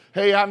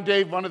Hey, I'm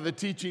Dave, one of the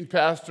teaching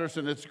pastors,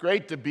 and it's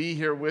great to be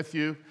here with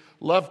you.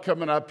 Love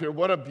coming up here.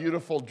 What a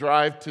beautiful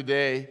drive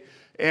today.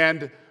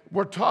 And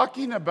we're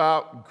talking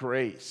about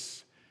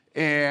grace.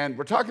 And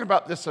we're talking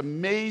about this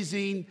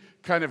amazing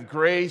kind of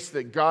grace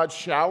that God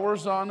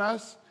showers on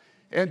us.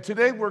 And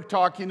today we're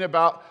talking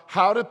about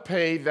how to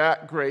pay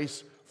that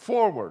grace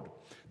forward.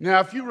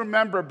 Now, if you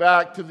remember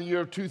back to the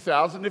year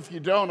 2000, if you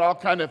don't, I'll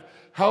kind of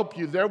help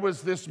you. There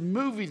was this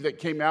movie that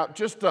came out,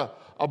 just a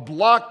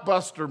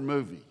blockbuster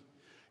movie.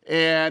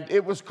 And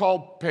it was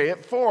called Pay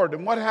It Forward.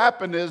 And what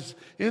happened is,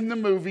 in the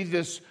movie,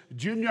 this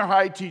junior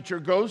high teacher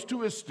goes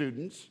to his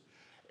students,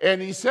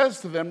 and he says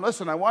to them,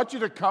 listen, I want you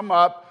to come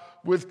up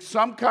with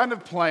some kind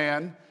of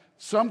plan,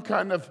 some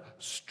kind of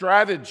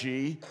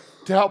strategy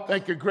to help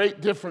make a great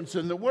difference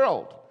in the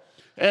world.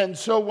 And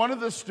so one of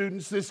the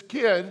students, this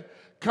kid,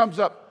 comes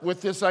up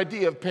with this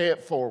idea of pay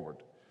it forward.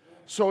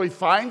 So he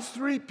finds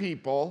 3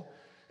 people,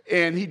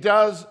 and he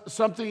does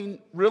something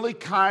really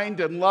kind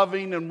and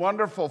loving and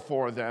wonderful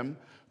for them.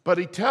 But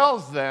he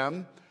tells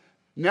them,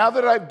 now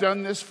that I've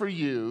done this for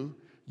you,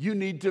 you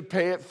need to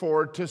pay it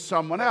forward to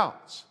someone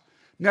else.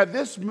 Now,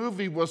 this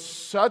movie was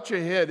such a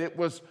hit, it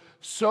was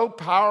so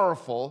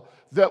powerful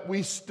that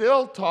we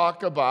still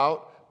talk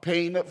about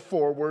paying it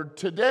forward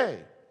today.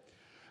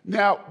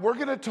 Now, we're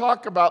going to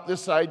talk about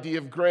this idea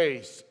of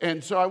grace.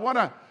 And so I want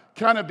to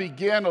kind of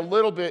begin a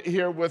little bit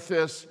here with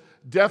this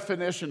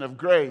definition of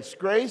grace.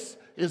 Grace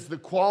is the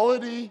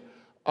quality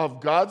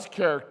of God's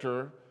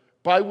character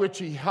by which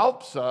he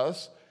helps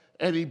us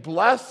and he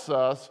blesses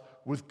us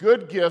with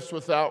good gifts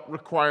without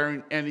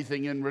requiring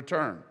anything in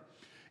return.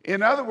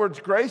 In other words,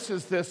 grace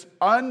is this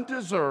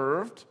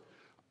undeserved,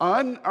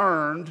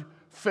 unearned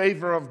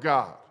favor of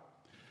God.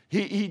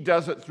 He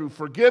does it through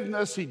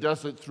forgiveness. He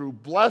does it through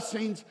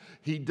blessings.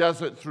 He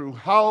does it through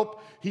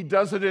help. He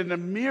does it in a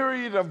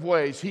myriad of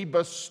ways. He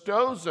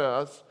bestows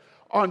us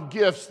on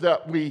gifts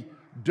that we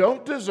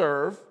don't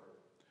deserve,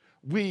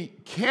 we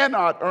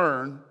cannot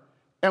earn,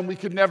 and we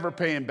could never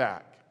pay him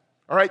back.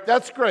 All right,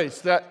 that's grace.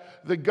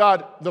 That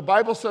the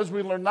Bible says,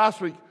 we learned last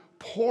week,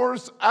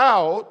 pours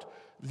out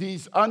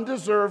these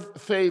undeserved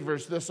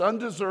favors, this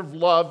undeserved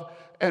love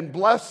and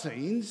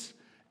blessings.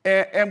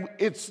 And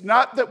it's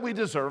not that we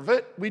deserve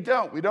it. We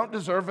don't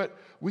deserve it.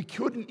 We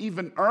couldn't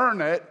even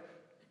earn it,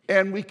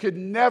 and we could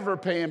never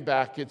pay him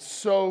back. It's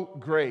so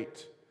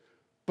great.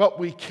 But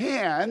we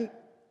can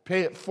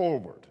pay it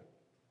forward.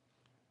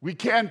 We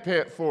can pay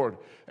it forward.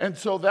 And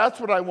so that's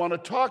what I want to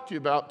talk to you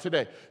about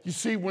today. You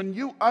see, when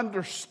you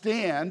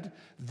understand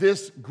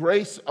this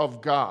grace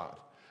of God,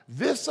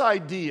 this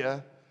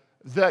idea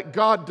that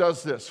God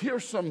does this,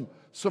 here's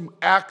some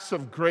acts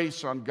of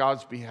grace on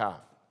God's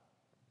behalf.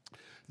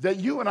 That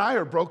you and I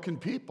are broken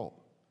people.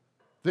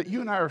 That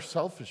you and I are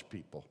selfish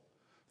people.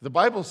 The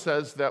Bible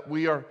says that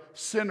we are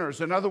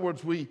sinners. In other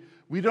words, we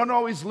don't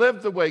always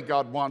live the way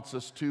God wants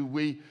us to.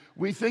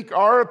 We think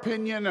our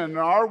opinion and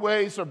our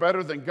ways are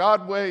better than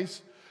God's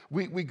ways.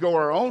 We go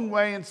our own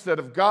way instead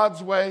of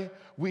God's way.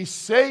 We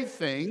say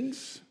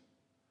things,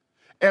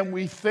 and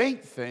we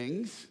think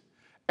things,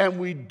 and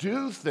we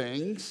do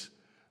things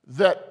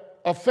that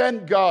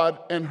offend God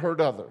and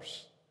hurt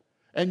others.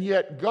 And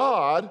yet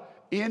God,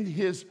 in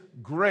his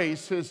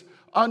grace, his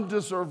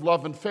undeserved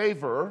love and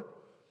favor,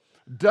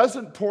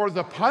 doesn't pour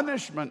the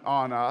punishment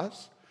on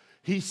us.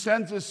 He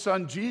sends his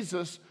son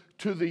Jesus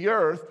to the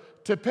earth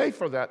to pay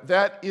for that.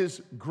 That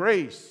is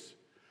grace.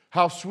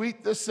 How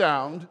sweet the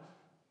sound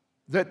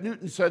that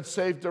Newton said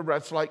saved a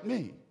wretch like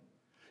me.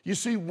 You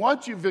see,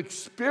 once you've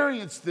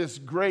experienced this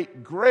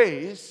great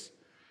grace,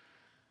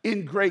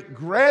 in great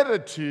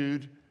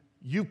gratitude,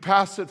 you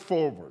pass it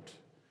forward.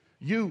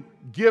 You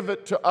give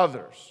it to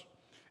others.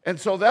 And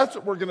so that's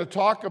what we're going to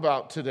talk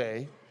about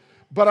today.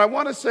 But I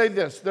want to say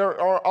this. There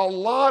are a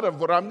lot of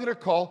what I'm going to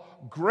call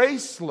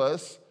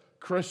graceless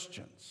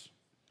Christians.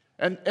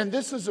 And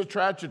this is a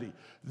tragedy.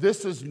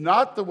 This is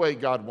not the way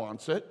God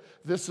wants it.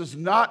 This is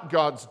not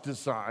God's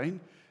design.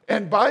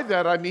 And by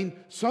that, I mean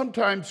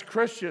sometimes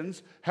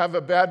Christians have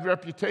a bad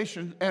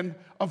reputation, and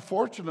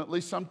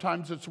unfortunately,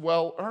 sometimes it's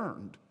well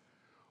earned,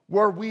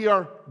 where we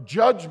are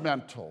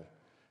judgmental,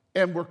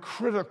 and we're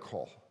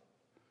critical,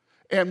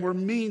 and we're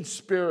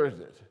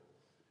mean-spirited,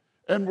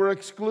 and we're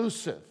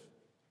exclusive.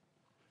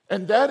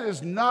 And that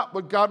is not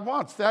what God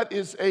wants. That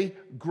is a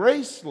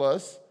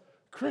graceless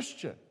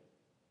Christian.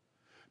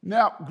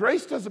 Now,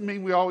 grace doesn't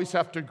mean we always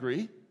have to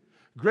agree.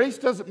 Grace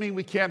doesn't mean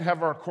we can't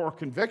have our core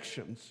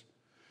convictions.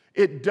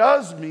 It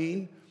does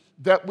mean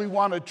that we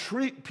want to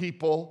treat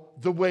people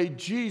the way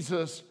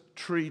Jesus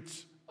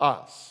treats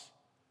us.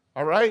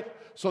 All right?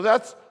 So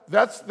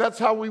that's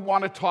how we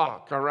want to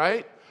talk, all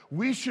right?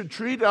 We should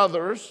treat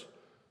others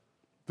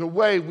the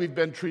way we've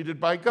been treated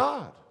by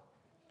God.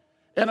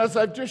 And as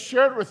I've just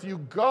shared with you,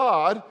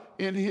 God,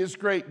 in his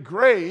great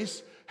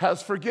grace,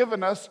 has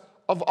forgiven us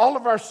of all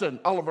of our sin,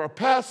 all of our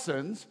past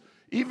sins,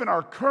 even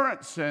our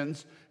current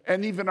sins,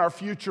 and even our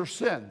future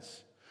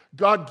sins.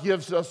 God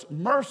gives us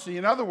mercy.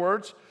 In other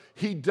words,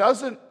 he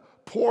doesn't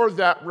pour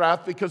that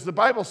wrath, because the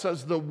Bible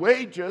says the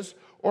wages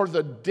or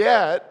the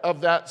debt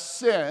of that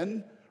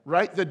sin,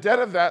 right? The debt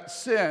of that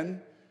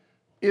sin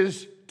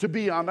is to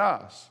be on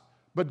us.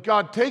 But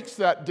God takes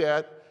that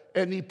debt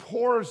and he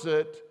pours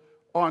it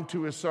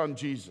onto his son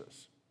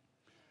Jesus.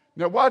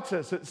 Now watch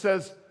this. It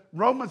says,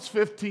 Romans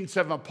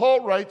 15:7.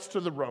 Paul writes to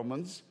the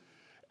Romans,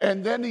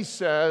 and then he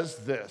says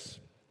this,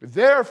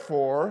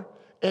 therefore,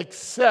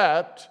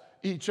 accept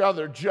each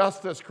other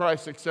just as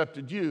Christ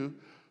accepted you,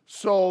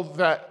 so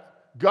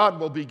that God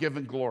will be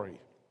given glory.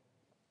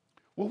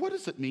 Well, what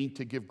does it mean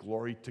to give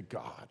glory to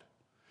God?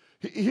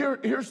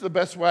 Here's the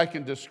best way I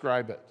can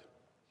describe it.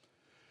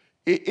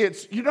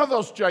 It's, you know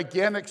those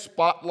gigantic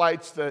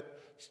spotlights that,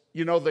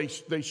 you know,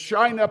 they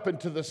shine up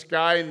into the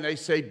sky and they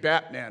say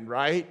Batman,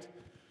 right?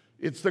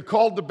 It's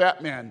called the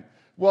Batman.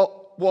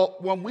 Well,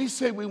 when we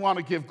say we want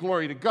to give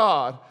glory to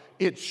God,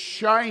 it's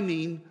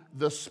shining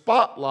the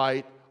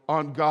spotlight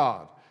on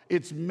God.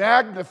 It's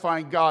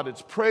magnifying God.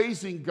 It's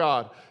praising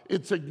God.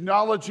 It's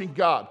acknowledging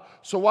God.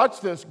 So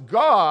watch this.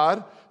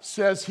 God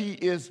says he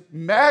is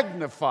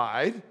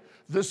magnified.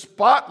 The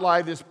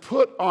spotlight is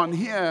put on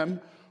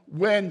him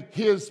when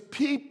his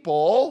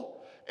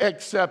people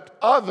accept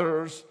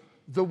others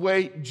the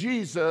way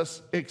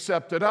Jesus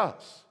accepted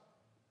us.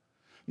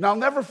 Now, I'll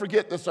never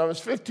forget this. I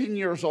was 15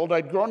 years old.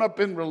 I'd grown up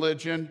in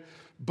religion,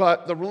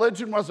 but the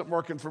religion wasn't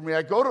working for me.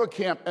 I go to a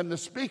camp, and the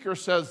speaker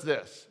says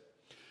this.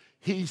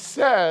 He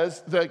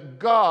says that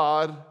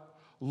God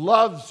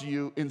loves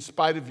you in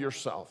spite of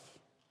yourself.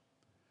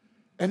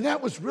 And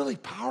that was really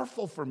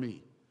powerful for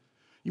me.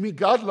 You mean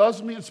God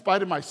loves me in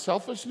spite of my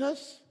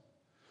selfishness?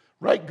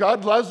 Right?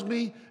 God loves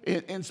me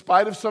in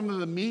spite of some of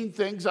the mean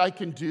things I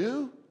can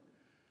do?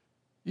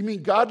 You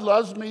mean God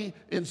loves me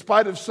in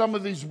spite of some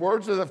of these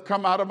words that have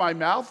come out of my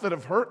mouth that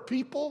have hurt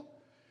people?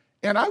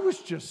 And I was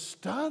just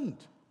stunned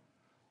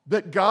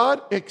that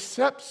God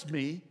accepts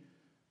me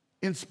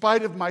in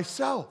spite of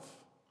myself.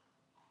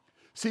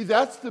 See,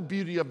 that's the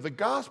beauty of the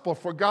gospel.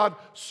 For God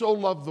so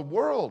loved the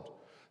world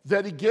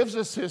that he gives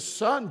us his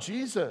son,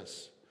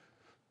 Jesus.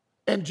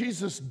 And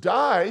Jesus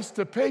dies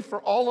to pay for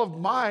all of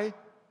my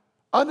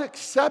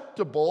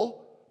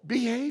unacceptable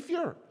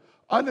behavior,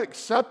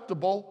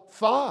 unacceptable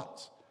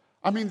thoughts.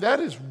 I mean, that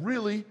is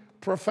really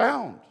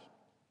profound.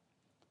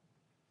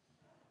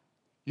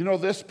 You know,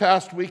 this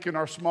past week in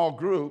our small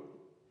group,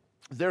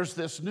 there's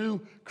this new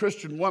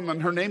Christian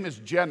woman. Her name is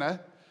Jenna.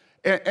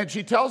 And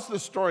she tells the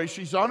story.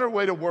 She's on her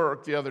way to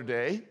work the other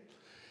day,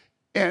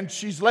 and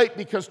she's late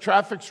because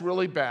traffic's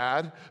really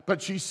bad,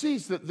 but she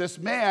sees that this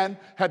man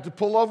had to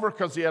pull over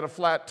because he had a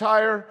flat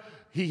tire.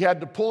 He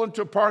had to pull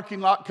into a parking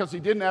lot because he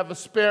didn't have a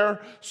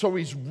spare, so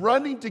he's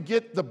running to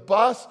get the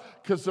bus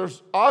because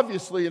there's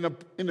obviously an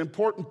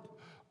important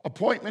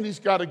appointment he's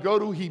got to go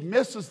to. He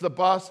misses the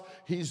bus.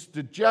 He's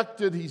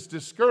dejected. He's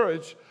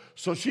discouraged.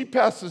 So she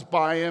passes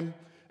by him,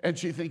 and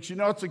she thinks, you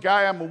know, it's a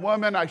guy, I'm a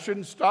woman, I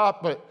shouldn't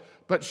stop, but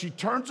she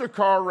turns her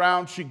car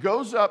around, she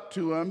goes up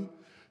to him.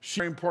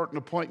 Very important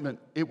appointment.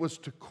 It was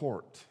to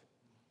court.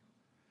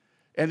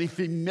 And if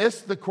he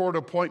missed the court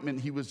appointment,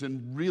 he was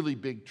in really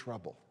big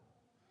trouble.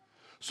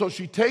 So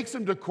she takes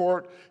him to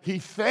court. He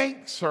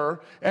thanks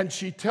her, and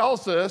she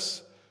tells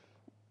us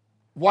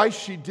why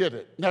she did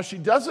it. Now, she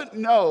doesn't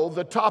know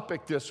the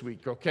topic this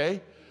week,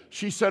 okay?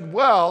 She said,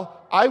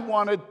 well, I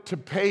wanted to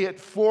pay it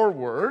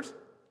forward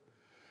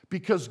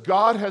because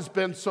God has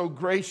been so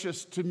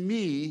gracious to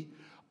me.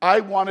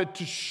 I wanted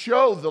to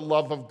show the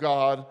love of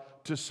God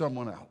to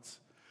someone else.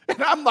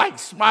 And I'm like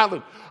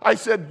smiling. I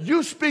said,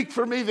 you speak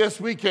for me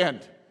this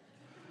weekend.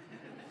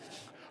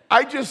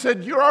 I just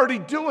said, you're already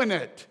doing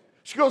it.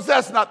 She goes,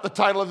 that's not the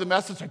title of the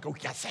message. I go,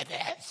 yes, it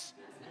is.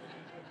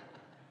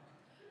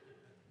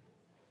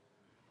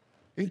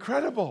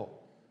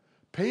 Incredible.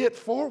 Pay it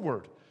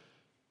forward.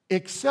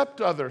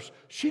 Accept others.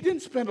 She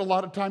didn't spend a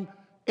lot of time,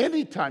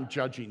 any time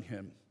judging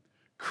him,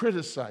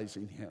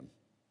 criticizing him.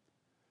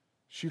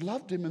 She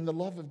loved him in the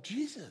love of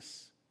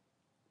Jesus.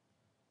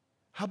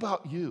 How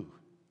about you?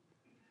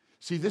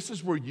 See, this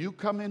is where you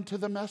come into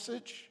the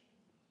message.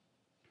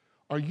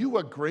 Are you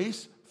a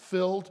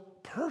grace-filled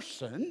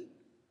person,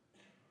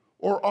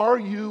 or are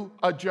you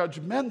a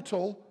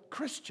judgmental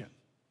Christian?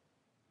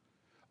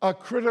 A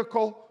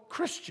critical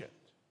Christian?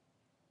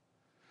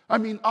 I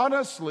mean,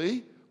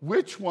 honestly,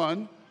 which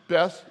one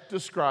best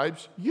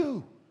describes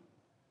you?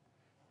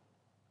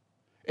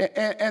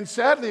 And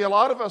sadly, a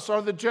lot of us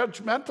are the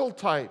judgmental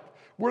type.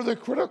 We're the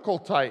critical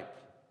type.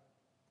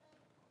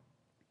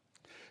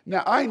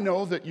 Now, I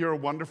know that you're a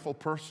wonderful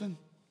person.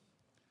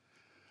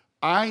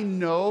 I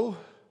know,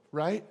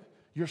 right,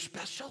 you're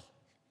special.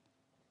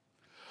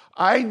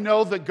 I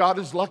know that God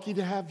is lucky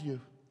to have you.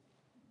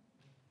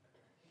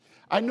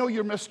 I know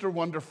you're Mr.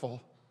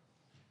 Wonderful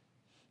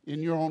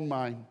in your own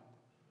mind.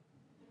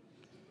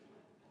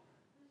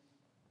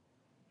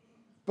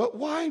 But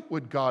why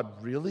would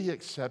God really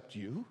accept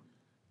you?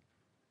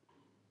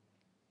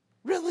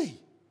 Really?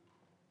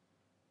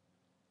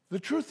 The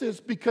truth is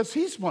because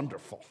he's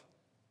wonderful.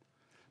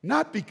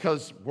 Not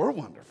because we're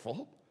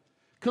wonderful,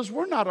 because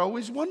we're not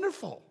always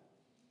wonderful.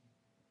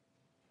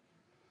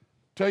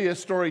 Tell you a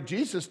story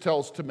Jesus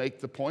tells to make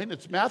the point.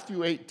 It's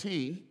Matthew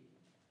 18,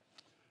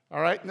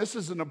 All right, and this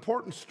is an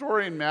important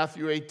story in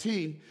Matthew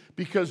 18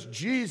 because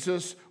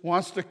Jesus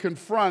wants to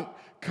confront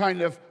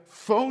kind of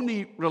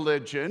phony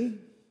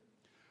religion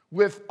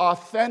with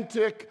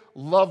authentic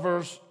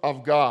lovers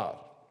of God.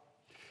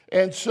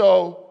 And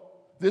so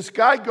this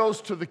guy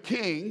goes to the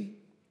king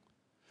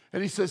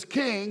and he says,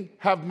 "King,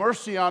 have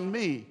mercy on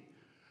me.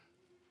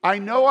 I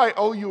know I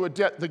owe you a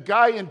debt." The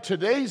guy in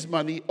today's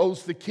money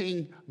owes the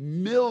king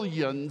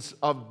millions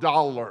of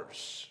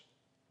dollars.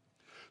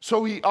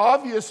 So he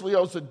obviously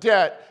owes a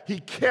debt he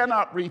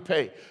cannot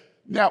repay.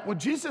 Now, when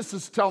Jesus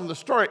is telling the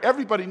story,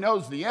 everybody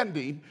knows the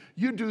ending.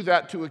 You do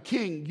that to a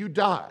king, you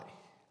die.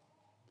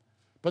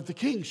 But the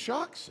king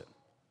shocks him.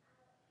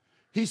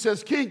 He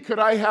says, "King, could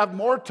I have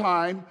more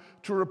time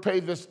to repay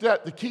this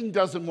debt?" The king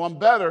does him one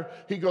better.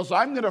 He goes,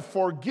 "I'm going to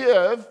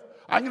forgive.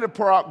 I'm going to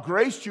pour out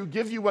grace to you,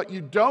 give you what you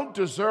don't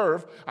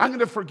deserve. I'm going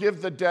to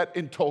forgive the debt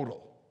in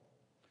total."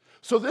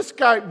 So this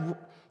guy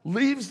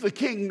leaves the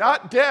king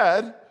not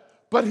dead,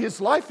 but his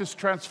life is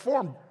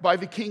transformed by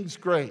the king's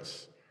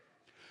grace.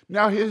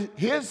 Now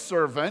his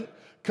servant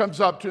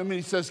comes up to him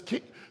and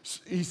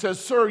he says,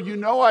 "Sir, you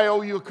know I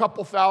owe you a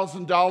couple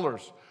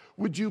 $1,000.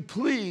 Would you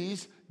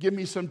please give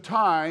me some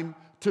time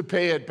to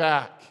pay it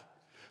back?"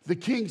 The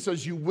king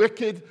says, "You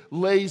wicked,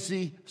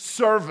 lazy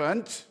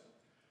servant,"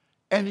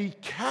 and he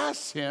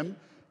casts him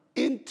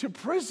into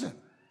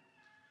prison.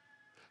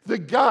 The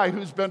guy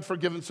who's been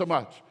forgiven so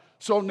much.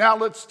 So now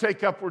let's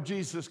take up where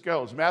Jesus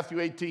goes. Matthew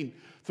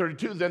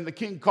 18:32. Then the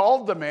king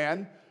called the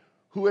man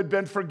who had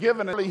been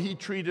forgiven, and he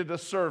treated a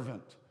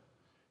servant.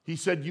 He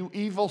said, "You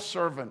evil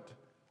servant,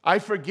 I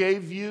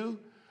forgave you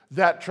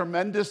that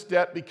tremendous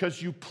debt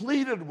because you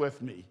pleaded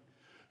with me.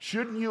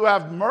 Shouldn't you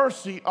have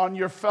mercy on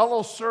your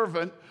fellow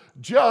servant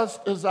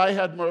just as I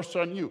had mercy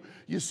on you?"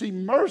 You see,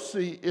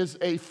 mercy is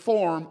a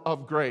form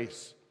of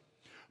grace.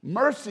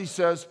 Mercy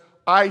says,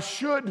 I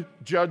should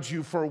judge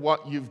you for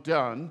what you've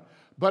done,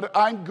 but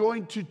I'm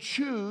going to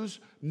choose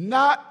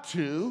not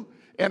to,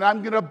 and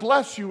I'm going to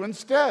bless you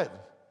instead.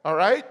 All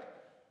right?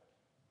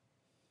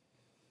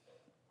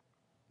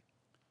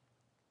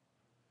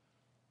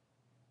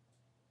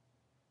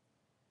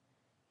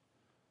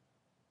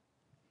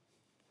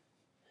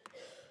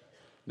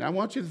 Now, I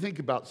want you to think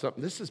about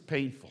something. This is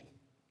painful.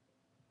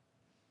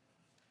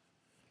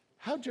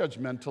 How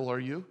judgmental are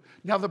you?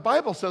 Now, the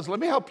Bible says, let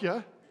me help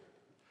you.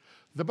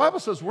 The Bible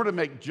says we're to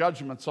make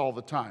judgments all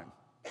the time.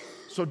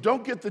 So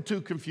don't get the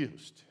two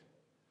confused.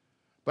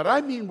 But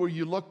I mean where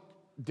you look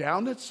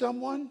down at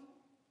someone,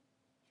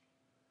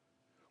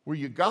 where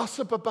you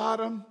gossip about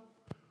them,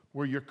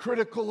 where you're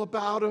critical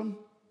about them,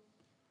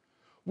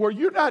 where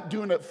you're not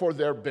doing it for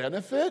their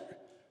benefit,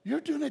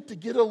 you're doing it to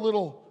get a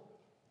little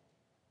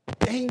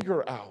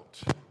anger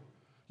out.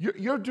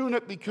 You're doing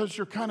it because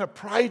you're kind of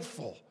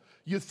prideful.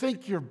 You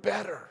think you're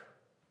better.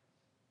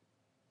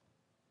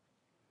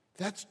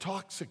 That's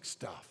toxic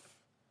stuff.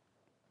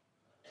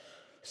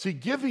 See,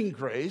 giving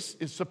grace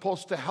is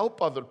supposed to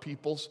help other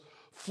people's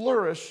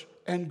flourish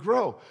and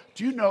grow.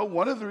 Do you know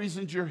one of the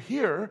reasons you're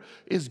here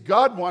is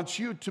God wants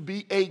you to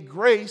be a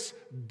grace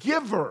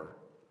giver,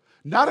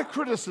 not a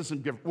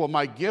criticism giver. Well,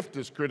 my gift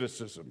is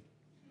criticism.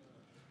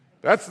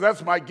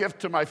 That's my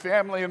gift to my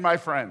family and my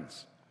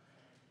friends.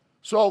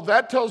 So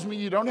that tells me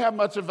you don't have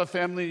much of a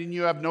family and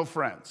you have no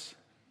friends.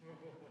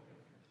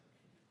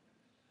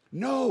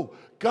 No,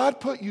 God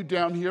put you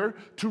down here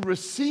to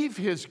receive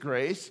His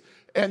grace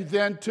and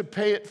then to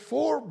pay it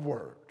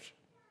forward.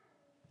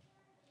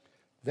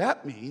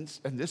 That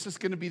means, and this is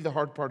going to be the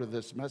hard part of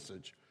this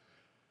message,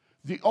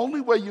 the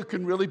only way you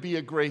can really be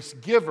a grace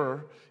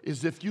giver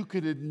is if you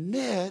could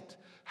admit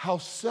how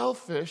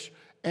selfish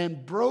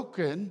and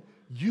broken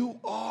you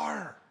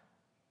are.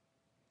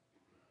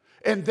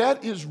 And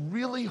that is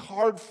really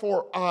hard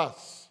for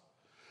us.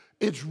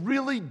 It's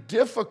really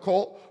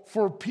difficult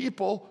for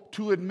people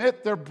to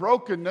admit their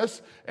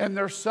brokenness and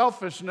their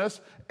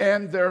selfishness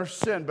and their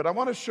sin. But I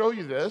want to show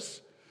you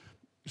this.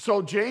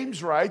 So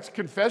James writes,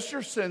 confess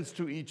your sins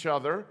to each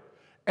other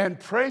and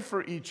pray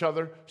for each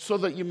other so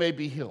that you may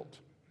be healed.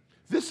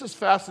 This is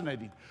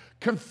fascinating.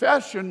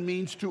 Confession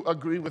means to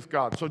agree with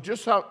God.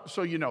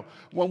 So you know,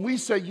 when we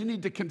say you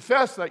need to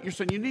confess that, you're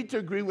saying you need to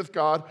agree with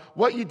God.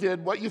 What you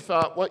did, what you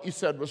thought, what you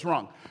said was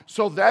wrong.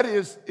 So that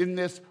is in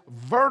this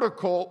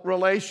vertical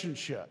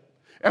relationship.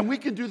 And we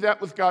can do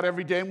that with God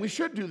every day, and we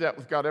should do that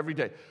with God every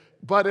day.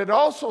 But it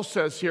also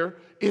says here,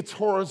 it's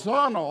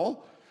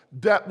horizontal,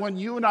 that when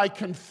you and I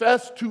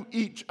confess to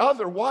each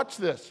other, watch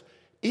this,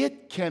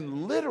 it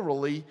can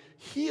literally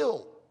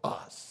heal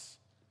us.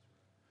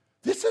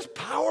 This is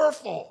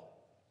powerful.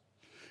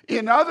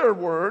 In other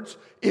words,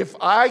 if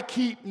I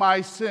keep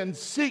my sin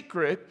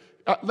secret,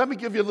 let me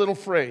give you a little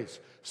phrase.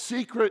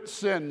 Secret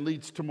sin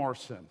leads to more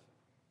sin.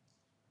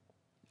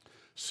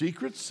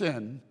 Secret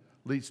sin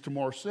leads to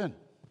more sin.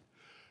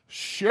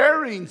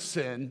 Sharing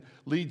sin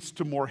leads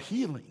to more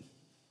healing.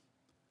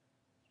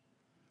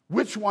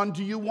 Which one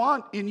do you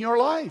want in your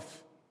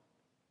life?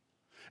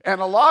 And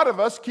a lot of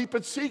us keep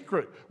it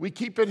secret. We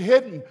keep it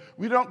hidden.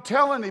 We don't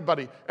tell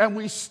anybody. And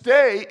we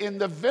stay in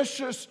the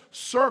vicious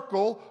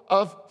circle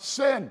of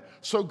sin.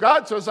 So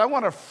God says, I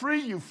want to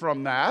free you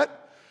from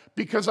that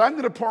because I'm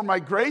going to pour my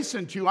grace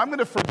into you. I'm going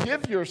to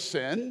forgive your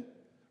sin,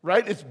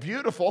 right? It's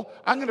beautiful.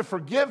 I'm going to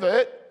forgive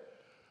it.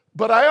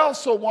 But I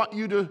also want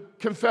you to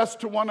confess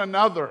to one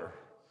another.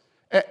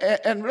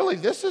 And really,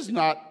 this is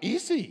not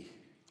easy.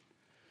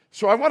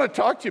 So I want to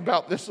talk to you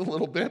about this a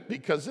little bit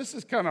because this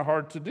is kind of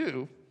hard to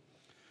do.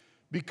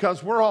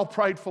 Because we're all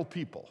prideful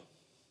people.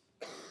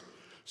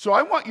 So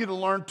I want you to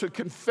learn to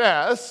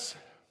confess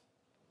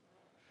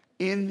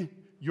in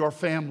your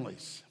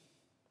families.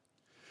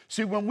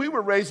 See, when we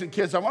were raising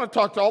kids, I want to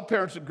talk to all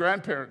parents and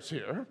grandparents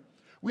here.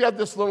 We had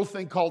this little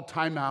thing called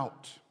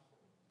timeout.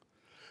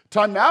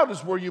 Timeout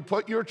is where you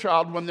put your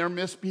child when they're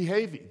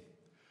misbehaving.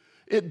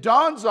 It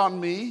dawns on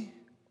me,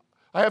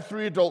 I have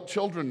 3 adult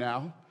children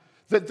now,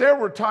 that there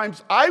were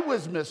times I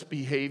was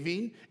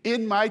misbehaving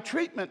in my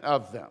treatment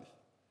of them.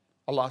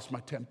 I lost my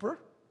temper.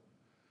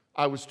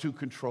 I was too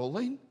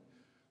controlling.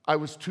 I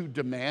was too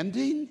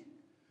demanding.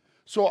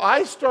 So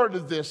I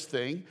started this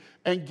thing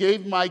and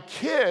gave my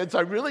kids,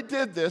 I really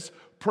did this,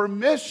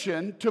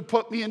 permission to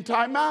put me in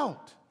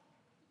timeout.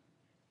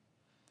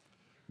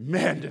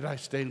 Man, did I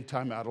stay in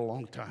timeout a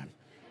long time.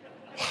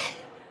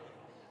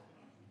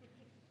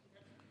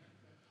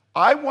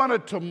 I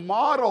wanted to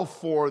model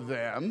for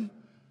them,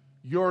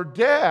 your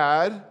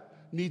dad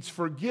needs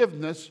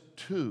forgiveness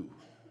too.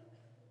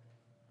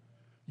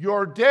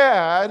 Your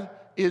dad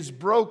is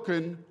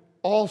broken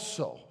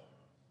also.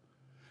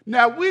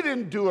 Now, we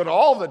didn't do it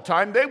all the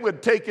time. They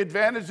would take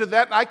advantage of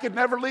that, and I could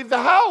never leave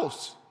the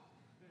house.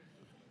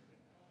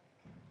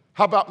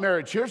 How about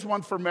marriage? Here's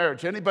one for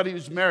marriage. Anybody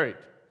who's married.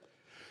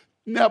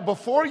 Now,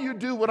 before you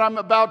do what I'm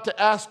about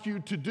to ask you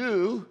to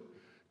do,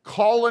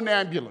 call an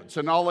ambulance,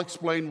 and I'll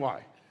explain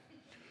why.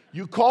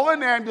 You call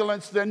an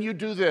ambulance, then you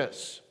do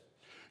this.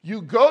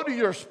 You go to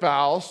your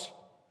spouse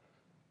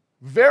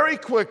very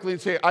quickly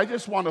and say, I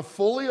just want to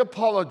fully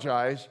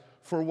apologize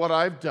for what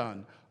I've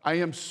done. I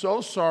am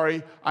so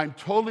sorry. I'm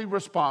totally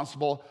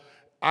responsible.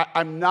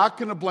 I'm not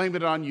going to blame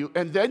it on you.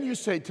 And then you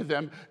say to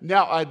them,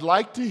 now I'd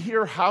like to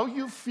hear how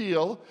you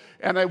feel,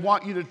 and I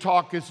want you to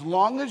talk as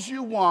long as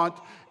you want.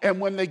 And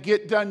when they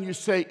get done, you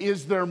say,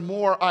 is there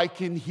more I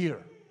can hear?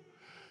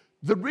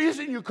 The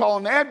reason you call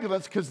an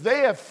ambulance, because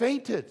they have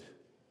fainted.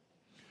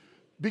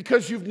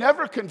 Because you've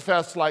never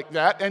confessed like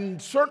that,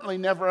 and certainly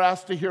never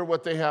asked to hear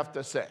what they have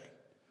to say.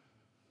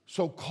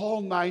 So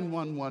call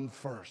 911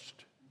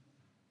 first.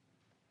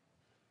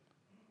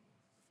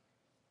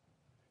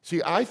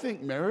 See, I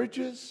think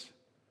marriages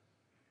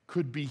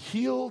could be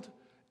healed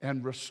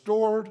and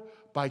restored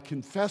by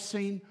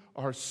confessing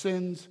our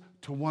sins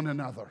to one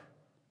another.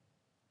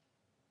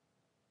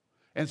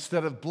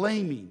 Instead of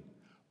blaming.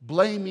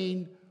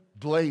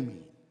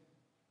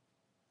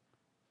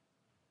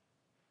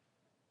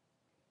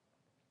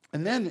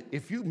 And then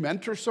if you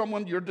mentor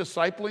someone, you're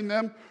discipling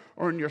them,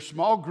 or in your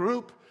small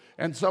group,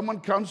 and someone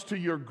comes to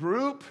your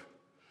group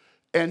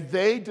and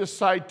they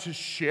decide to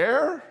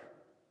share,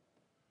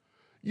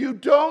 you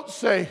don't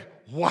say,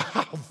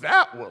 wow,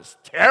 that was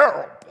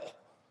terrible.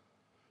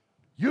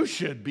 You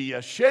should be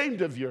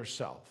ashamed of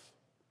yourself.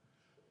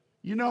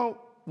 You know,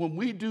 when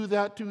we do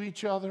that to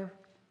each other,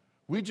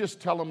 we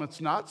just tell them it's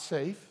not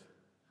safe.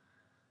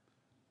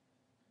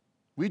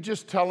 We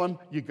just tell them,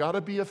 you got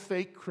to be a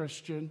fake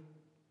Christian.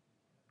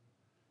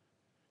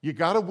 You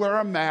got to wear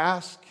a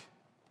mask.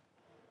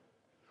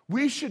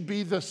 We should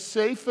be the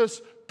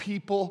safest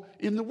people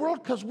in the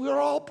world because we're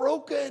all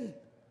broken.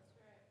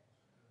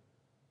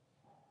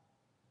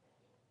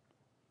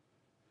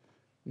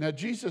 Now,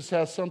 Jesus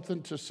has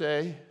something to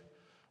say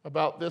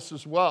about this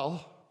as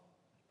well.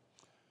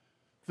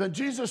 Then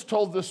Jesus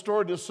told this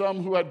story to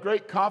some who had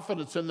great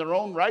confidence in their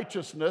own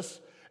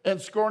righteousness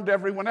and scorned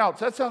everyone else.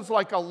 That sounds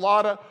like a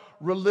lot of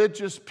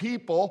religious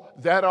people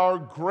that are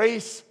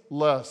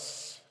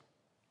graceless.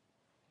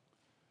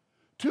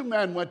 2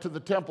 men went to the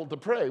temple to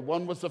pray.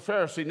 One was a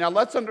Pharisee. Now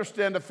let's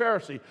understand a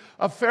Pharisee.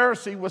 A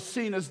Pharisee was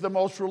seen as the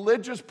most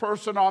religious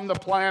person on the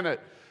planet.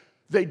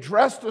 They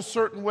dressed a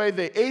certain way.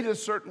 They ate a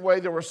certain way.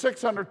 There were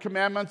 600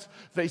 commandments.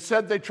 They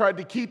said they tried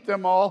to keep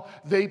them all.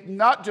 They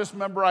not just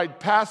memorized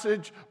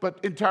passage, but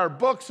entire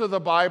books of the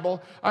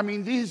Bible. I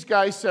mean, these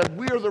guys said,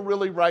 we are the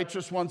really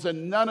righteous ones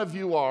and none of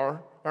you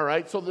are. All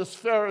right, so this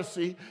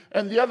Pharisee,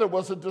 and the other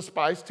was a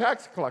despised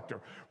tax collector.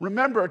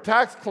 Remember, a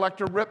tax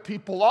collector ripped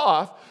people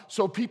off,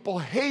 so people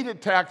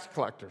hated tax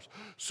collectors.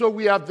 So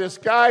we have this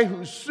guy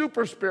who's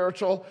super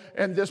spiritual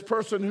and this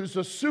person who's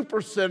a super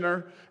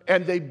sinner,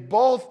 and they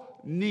both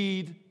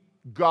need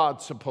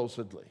God,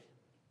 supposedly.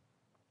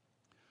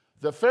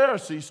 The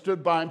Pharisee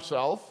stood by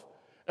himself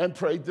and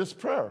prayed this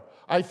prayer.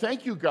 I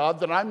thank you,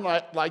 God, that I'm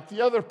like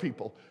the other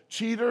people.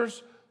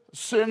 Cheaters,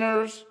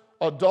 sinners,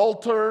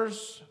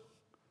 adulterers.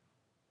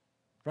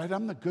 Right?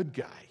 I'm the good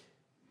guy.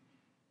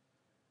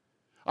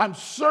 I'm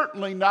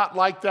certainly not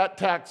like that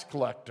tax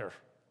collector.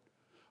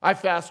 I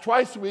fast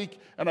twice a week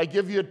and I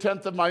give you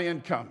 1/10 of my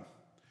income.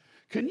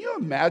 Can you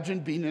imagine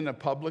being in a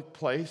public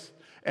place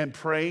and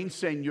praying,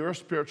 saying you're a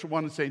spiritual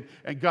one, and saying,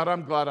 and God,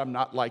 I'm glad I'm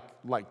not like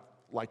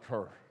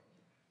her.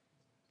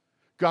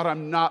 God,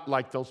 I'm not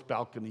like those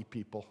balcony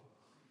people.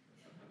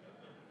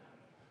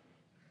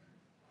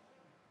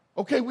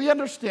 Okay, we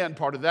understand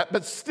part of that,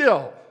 but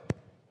still,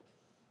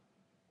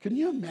 can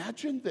you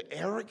imagine the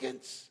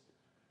arrogance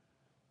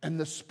and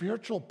the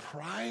spiritual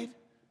pride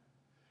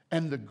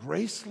and the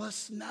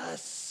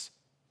gracelessness?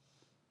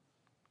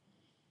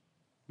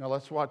 Now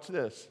let's watch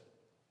this.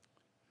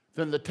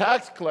 Then the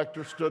tax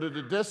collector stood at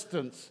a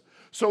distance.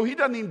 So he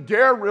doesn't even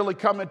dare really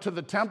come into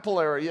the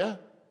temple area.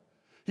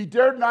 He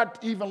dared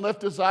not even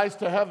lift his eyes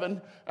to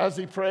heaven as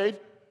he prayed.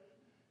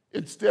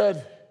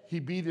 Instead, he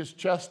beat his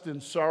chest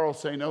in sorrow,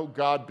 saying, "Oh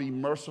God, be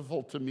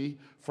merciful to me,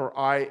 for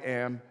I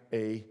am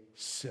a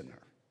sinner."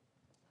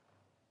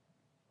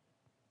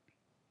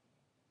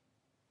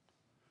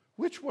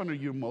 Which one are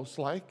you most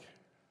like?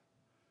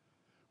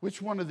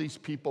 Which one of these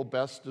people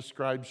best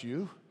describes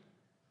you?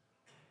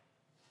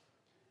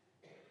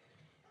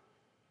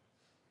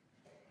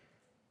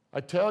 I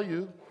tell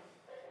you,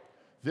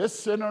 this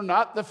sinner,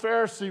 not the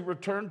Pharisee,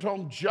 returned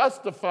home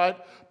justified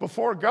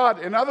before God.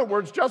 In other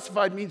words,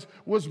 justified means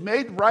was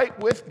made right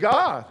with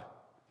God,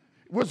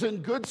 was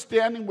in good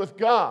standing with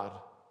God.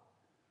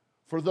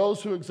 For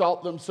those who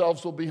exalt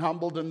themselves will be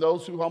humbled, and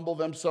those who humble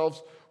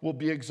themselves will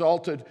be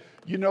exalted.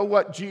 You know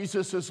what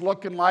Jesus is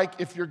looking like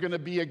if you're going to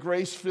be a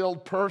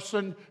grace-filled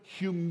person?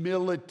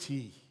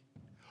 Humility,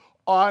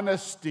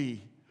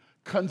 honesty,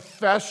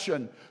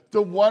 confession.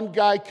 The one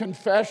guy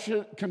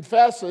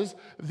confesses,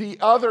 the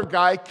other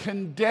guy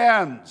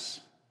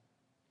condemns.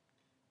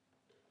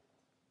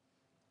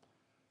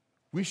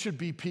 We should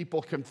be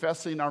people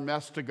confessing our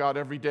mess to God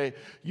every day.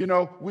 You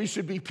know, we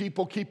should be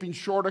people keeping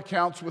short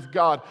accounts with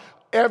God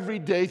every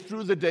day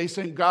through the day,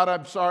 saying, God,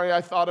 I'm sorry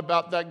I thought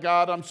about that.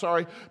 God, I'm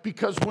sorry.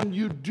 Because when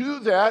you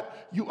do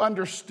that, you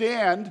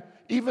understand,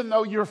 even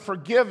though you're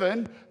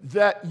forgiven,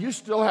 that you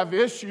still have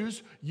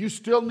issues. You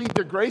still need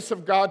the grace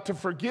of God to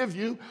forgive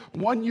you.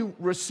 When you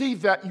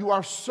receive that, you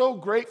are so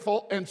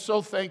grateful and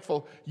so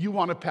thankful, you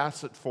want to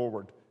pass it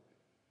forward.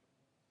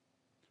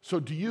 So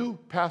do you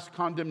pass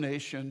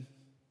condemnation,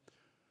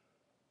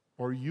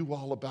 or are you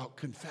all about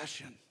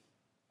confession?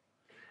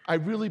 I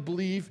really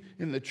believe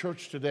in the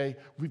church today,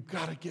 we've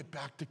got to get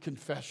back to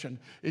confession.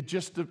 It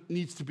just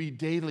needs to be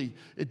daily.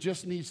 It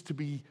just needs to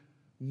be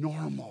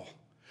normal.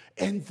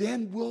 And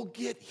then we'll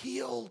get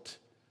healed.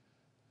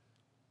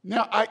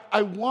 Now,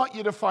 I want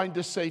you to find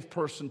a safe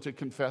person to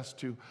confess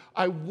to.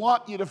 I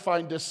want you to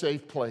find a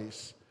safe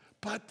place.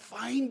 But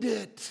find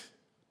it.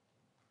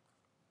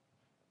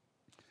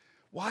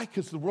 Why?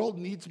 Because the world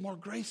needs more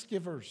grace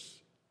givers.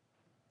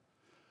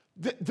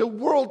 The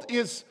world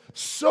is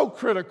so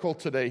critical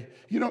today.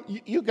 You know,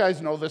 you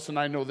guys know this and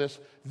I know this.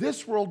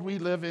 This world we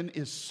live in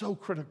is so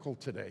critical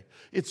today.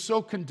 It's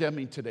so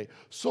condemning today.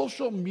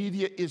 Social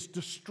media is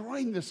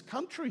destroying this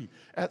country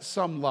at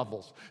some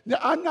levels. Now,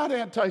 I'm not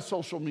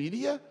anti-social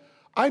media.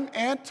 I'm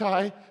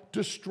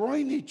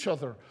anti-destroying each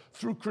other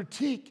through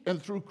critique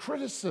and through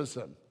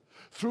criticism,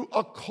 through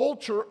a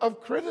culture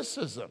of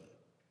criticism.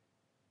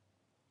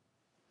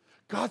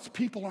 God's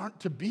people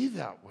aren't to be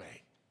that way.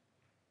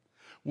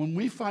 When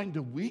we find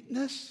a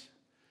weakness,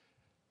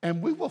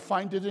 and we will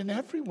find it in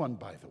everyone,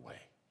 by the way,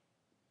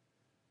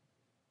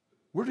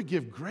 we're to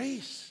give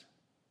grace.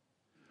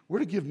 We're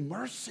to give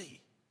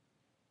mercy.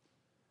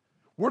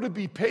 We're to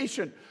be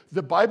patient.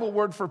 The Bible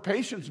word for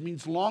patience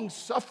means long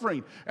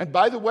suffering. And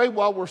by the way,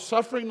 while we're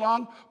suffering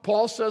long,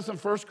 Paul says in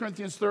 1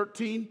 Corinthians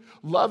 13,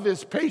 love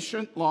is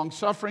patient, long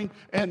suffering,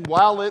 and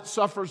while it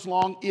suffers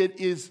long,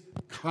 it is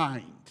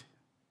kind.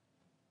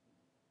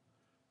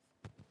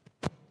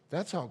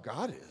 That's how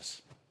God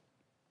is.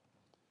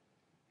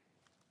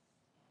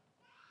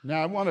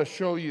 Now, I want to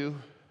show you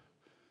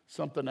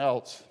something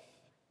else.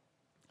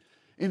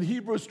 In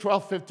Hebrews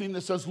 12:15,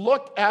 it says,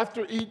 look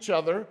after each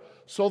other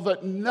so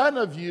that none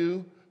of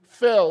you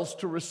fails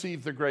to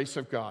receive the grace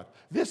of God.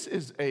 This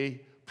is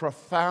a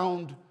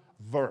profound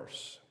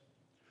verse.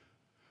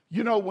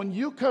 You know, when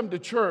you come to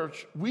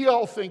church, we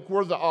all think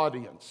we're the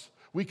audience.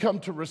 We come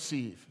to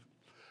receive.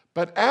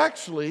 But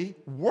actually,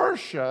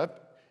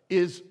 worship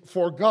is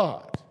for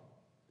God.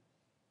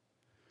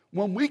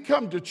 When we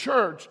come to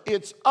church,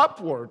 it's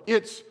upward.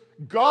 It's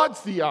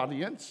God's the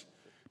audience,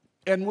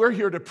 and we're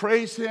here to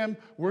praise Him.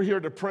 We're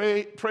here to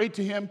pray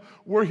to Him.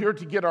 We're here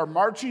to get our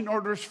marching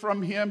orders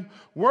from Him.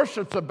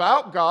 Worship's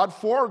about God,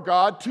 for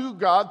God, to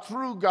God,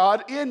 through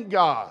God, in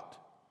God.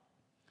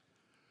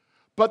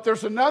 But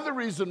there's another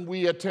reason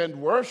we attend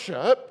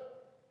worship.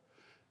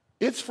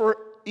 It's for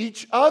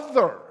each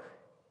other.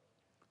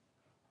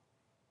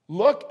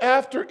 Look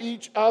after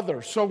each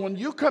other. So when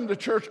you come to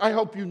church, I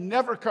hope you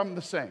never come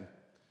the same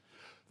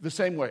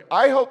way.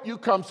 I hope you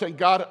come saying,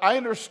 God, I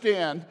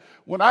understand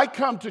when I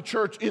come to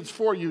church, it's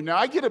for you. Now,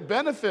 I get a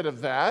benefit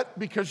of that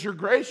because you're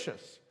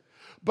gracious.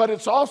 but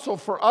it's also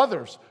for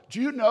others. Do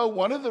you know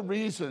one of the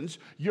reasons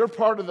you're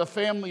part of the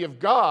family of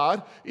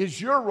God is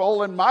your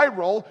role, and my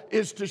role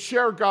is to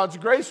share God's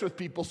grace with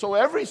people. So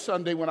every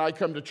Sunday when I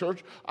come to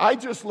church, I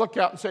just look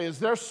out and say, is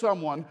there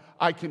someone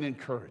I can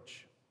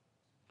encourage?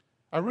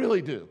 I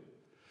really do.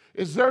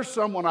 Is there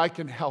someone I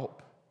can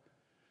help?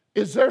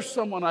 Is there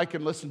someone I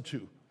can listen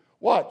to?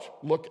 Watch,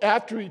 look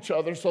after each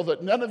other so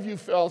that none of you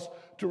fails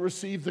to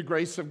receive the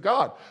grace of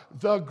God.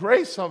 The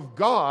grace of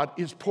God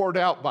is poured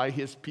out by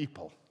his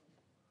people.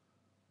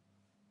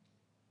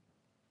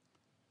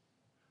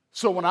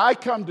 So when I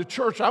come to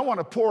church, I want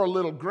to pour a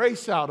little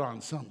grace out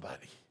on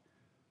somebody,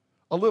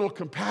 a little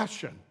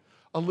compassion,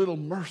 a little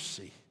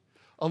mercy,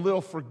 a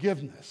little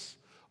forgiveness,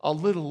 a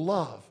little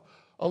love,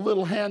 a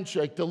little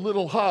handshake, a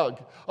little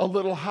hug, a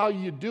little how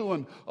you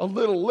doing, a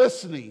little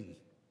listening.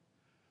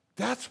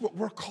 That's what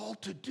we're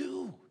called to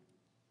do.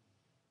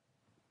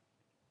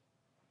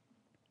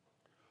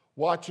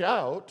 Watch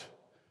out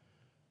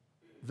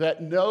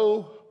that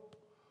no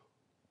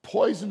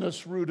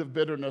poisonous root of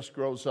bitterness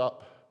grows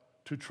up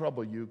to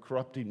trouble you,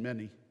 corrupting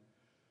many.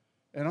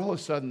 And all of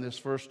a sudden, this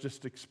verse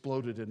just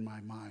exploded in my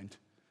mind.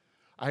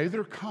 I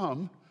either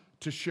come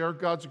to share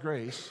God's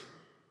grace,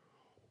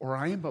 or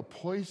I am a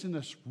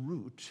poisonous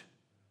root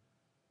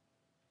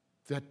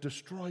that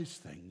destroys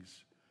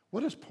things.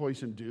 What does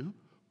poison do?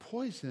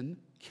 Poison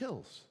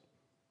kills.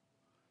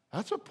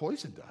 That's what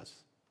poison does.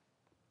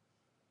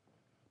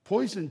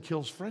 Poison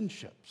kills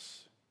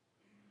friendships.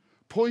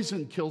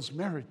 Poison kills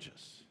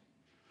marriages.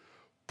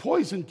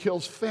 Poison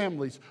kills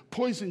families.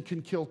 Poison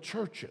can kill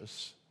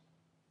churches.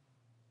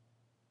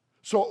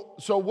 So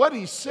what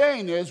he's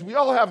saying is we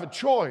all have a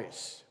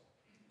choice.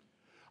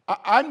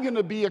 I'm going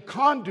to be a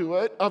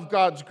conduit of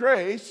God's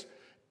grace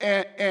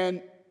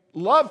and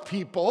love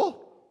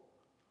people,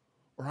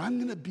 or I'm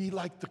going to be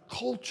like the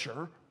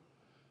culture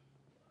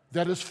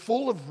that is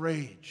full of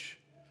rage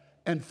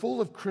and full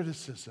of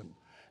criticism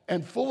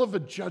and full of a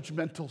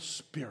judgmental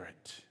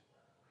spirit.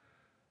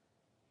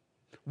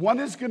 One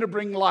is going to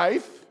bring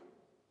life,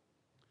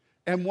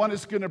 and one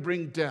is going to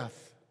bring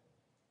death.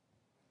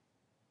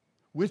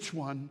 Which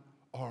one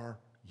are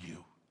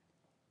you?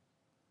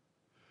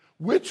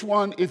 Which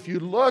one, if you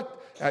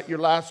look at your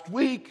last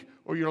week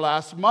or your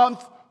last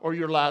month or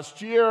your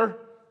last year,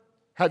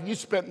 have you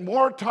spent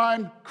more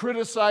time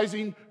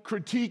criticizing,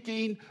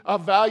 critiquing,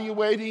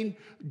 evaluating,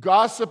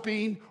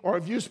 gossiping, or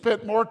have you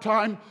spent more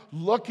time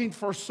looking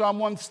for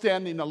someone,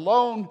 standing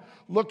alone,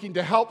 looking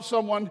to help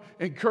someone,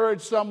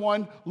 encourage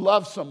someone,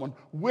 love someone?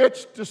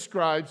 Which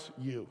describes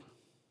you?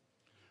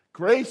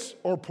 Grace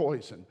or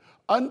poison?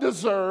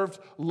 Undeserved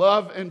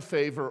love and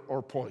favor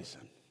or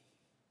poison?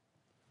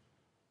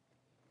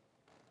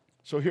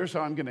 So here's how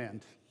I'm going to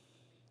end.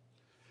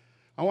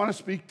 I want to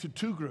speak to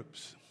two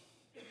groups.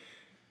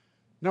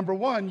 Number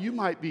one, you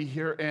might be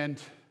here and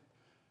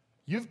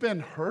you've been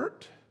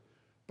hurt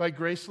by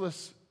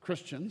graceless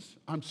Christians.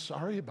 I'm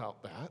sorry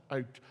about that.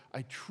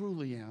 I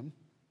truly am.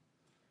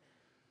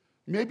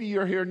 Maybe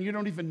you're here and you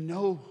don't even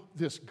know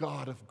this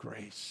God of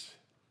grace.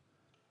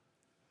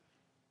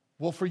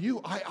 Well, for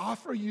you, I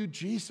offer you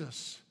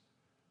Jesus,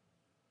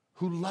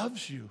 who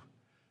loves you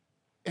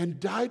and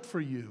died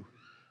for you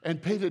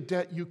and paid a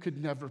debt you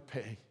could never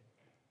pay.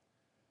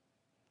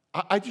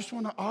 I just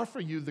want to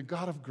offer you the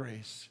God of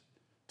grace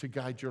to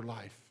guide your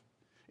life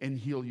and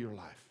heal your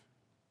life.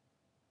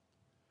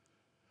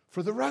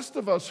 For the rest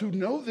of us who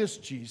know this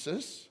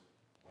Jesus,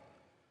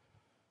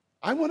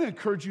 I want to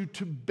encourage you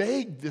to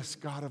beg this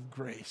God of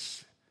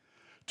grace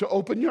to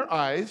open your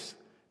eyes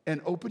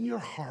and open your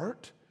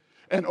heart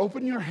and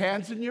open your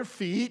hands and your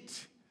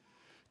feet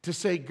to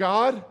say,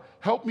 God,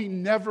 help me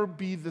never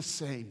be the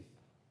same.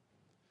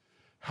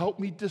 Help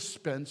me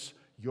dispense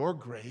your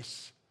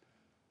grace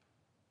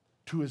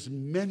to as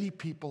many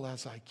people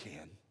as I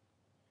can.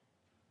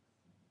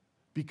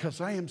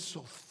 Because I am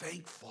so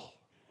thankful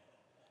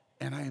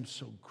and I am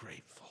so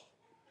grateful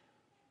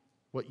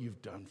what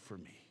you've done for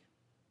me.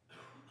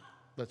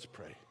 Let's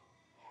pray.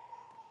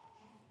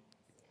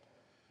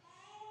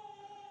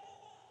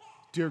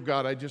 Dear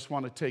God, I just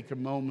want to take a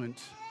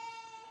moment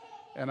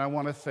and I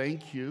want to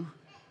thank you.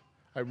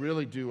 I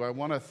really do. I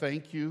want to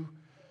thank you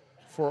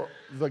for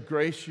the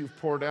grace you've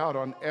poured out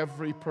on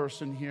every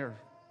person here.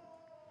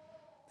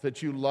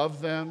 That you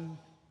love them,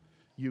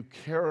 you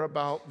care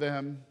about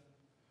them,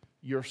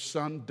 your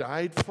son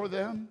died for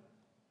them.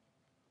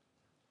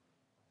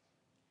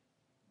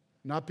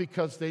 Not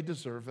because they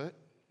deserve it,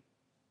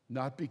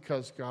 not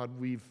because, God,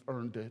 we've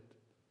earned it,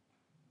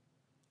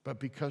 but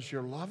because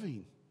you're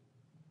loving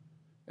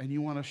and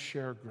you want to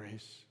share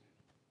grace.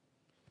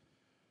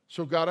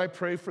 So, God, I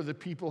pray for the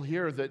people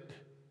here that,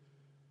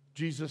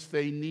 Jesus,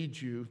 they need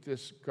you,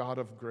 this God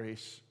of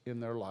grace, in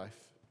their life.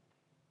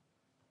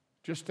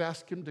 Just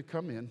ask him to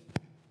come in,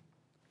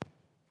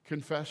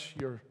 confess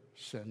your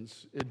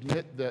sins,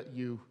 admit that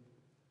you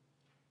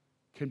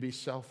can be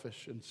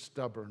selfish and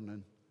stubborn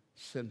and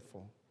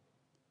sinful,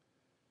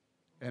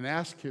 and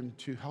ask him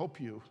to help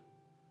you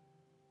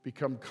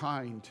become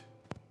kind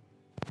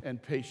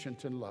and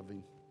patient and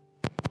loving.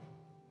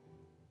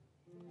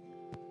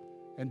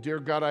 And dear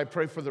God, I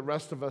pray for the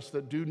rest of us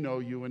that do know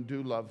you and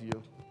do love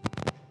you.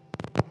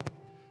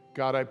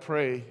 God, I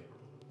pray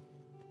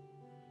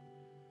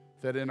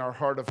that in our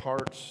heart of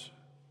hearts,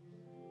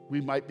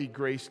 we might be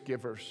grace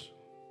givers.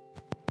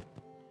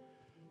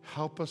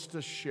 Help us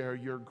to share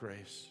your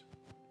grace.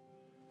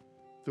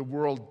 The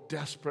world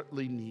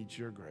desperately needs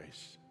your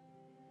grace.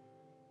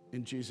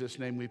 In Jesus'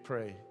 name we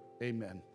pray, amen.